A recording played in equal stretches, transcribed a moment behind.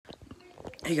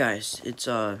Hey guys, it's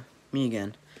me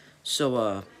again.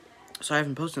 So I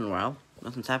haven't posted in a while.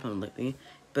 Nothing's happened lately.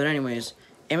 But anyways,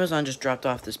 Amazon just dropped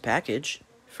off this package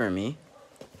for me.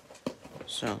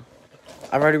 So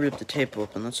I've already ripped the tape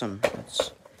open. Let's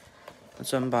unbox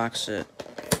it.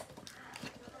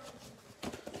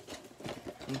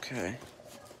 Okay.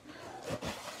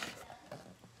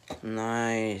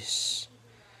 Nice.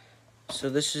 So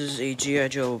this is a G.I.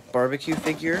 Joe barbecue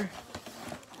figure.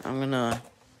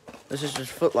 This is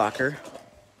just Foot Locker.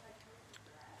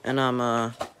 And I'm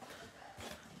gonna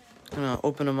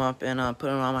open them up and put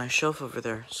them on my shelf over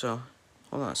there. So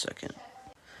hold on a second.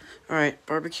 Alright,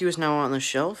 barbecue is now on the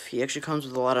shelf. He actually comes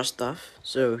with a lot of stuff.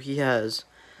 So he has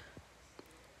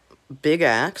a big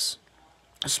axe,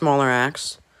 a smaller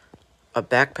axe, a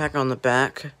backpack on the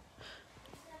back,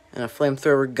 and a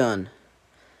flamethrower gun.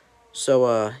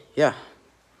 So yeah.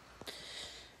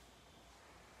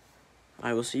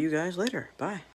 I will see you guys later. Bye.